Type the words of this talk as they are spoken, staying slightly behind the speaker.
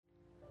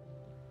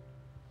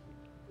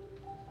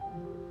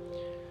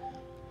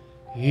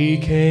He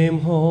came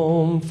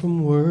home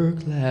from work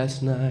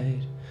last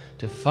night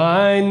to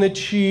find that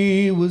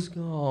she was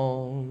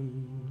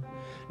gone.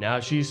 Now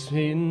she's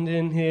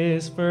spending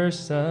his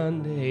first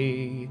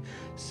Sunday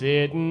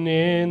sitting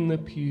in the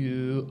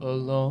pew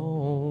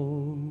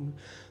alone.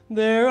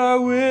 There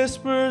are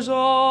whispers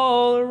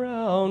all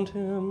around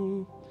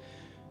him.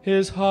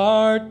 His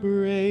heart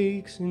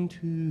breaks in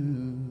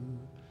two.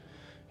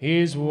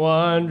 He's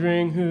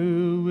wondering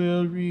who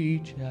will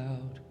reach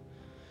out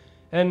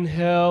and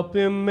help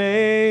him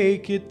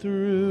make it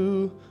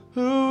through.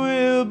 Who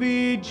will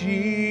be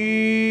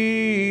Jesus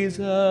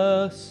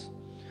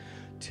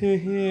to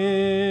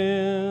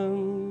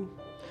him?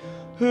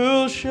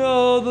 Who'll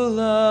show the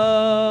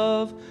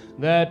love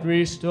that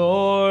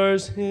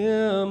restores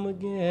him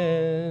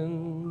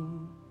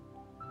again?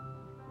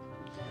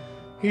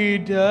 He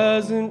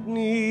doesn't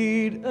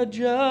need a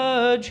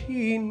judge,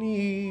 he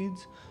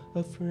needs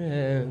a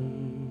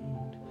friend.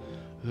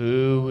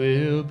 Who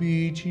will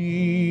be Jesus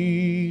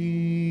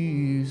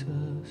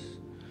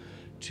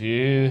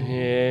to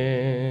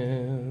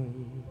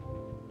him?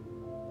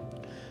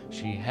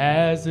 She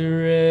has a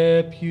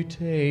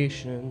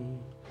reputation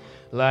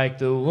like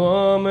the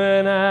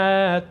woman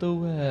at the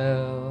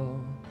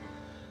well.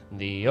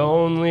 The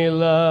only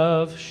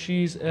love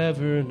she's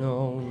ever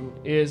known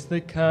is the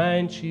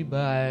kind she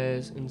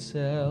buys and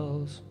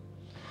sells.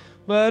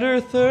 But her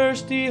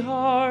thirsty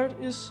heart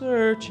is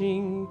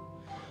searching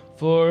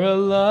for a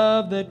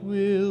love that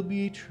will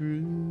be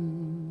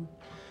true.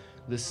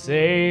 The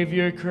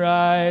Savior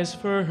cries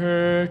for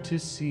her to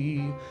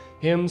see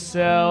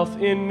himself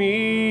in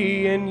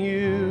me and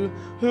you.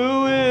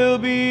 Who will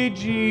be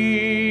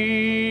Jesus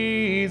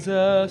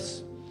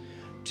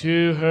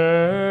to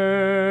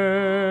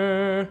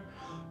her?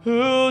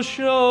 Who'll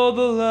show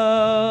the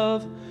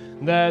love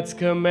that's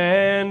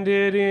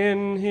commanded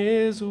in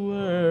his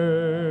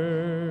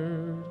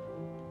word?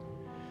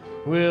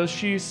 Will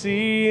she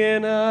see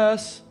in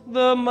us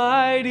the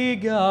mighty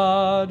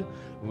God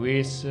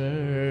we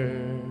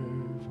serve?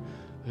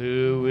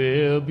 Who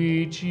will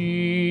be Jesus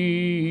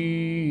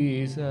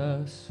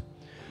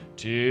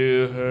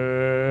to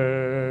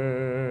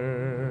her?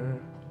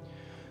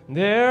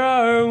 There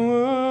are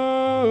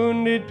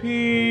wounded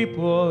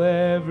people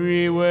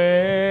everywhere,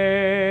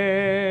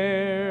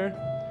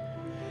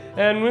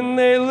 and when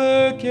they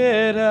look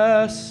at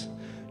us,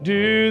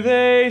 do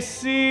they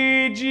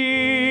see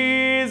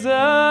Jesus there?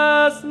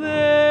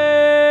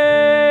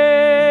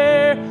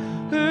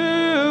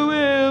 Who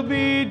will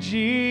be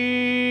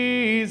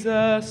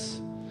Jesus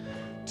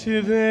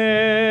to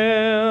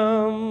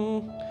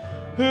them?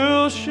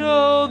 Who'll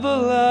show the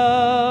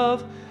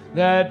love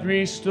that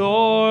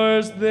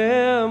restores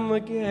them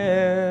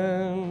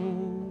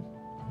again?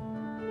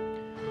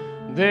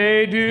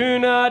 They do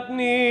not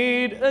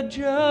need a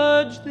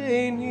judge,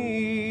 they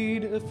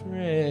need a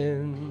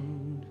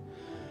friend.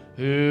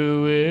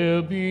 Who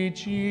will be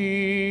Jesus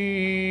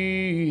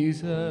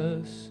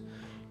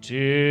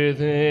to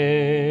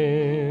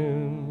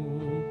them?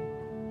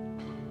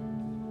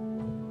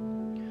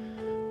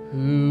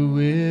 Who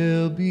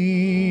will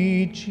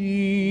be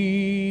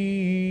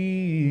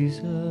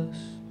Jesus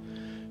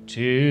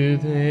to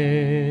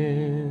them?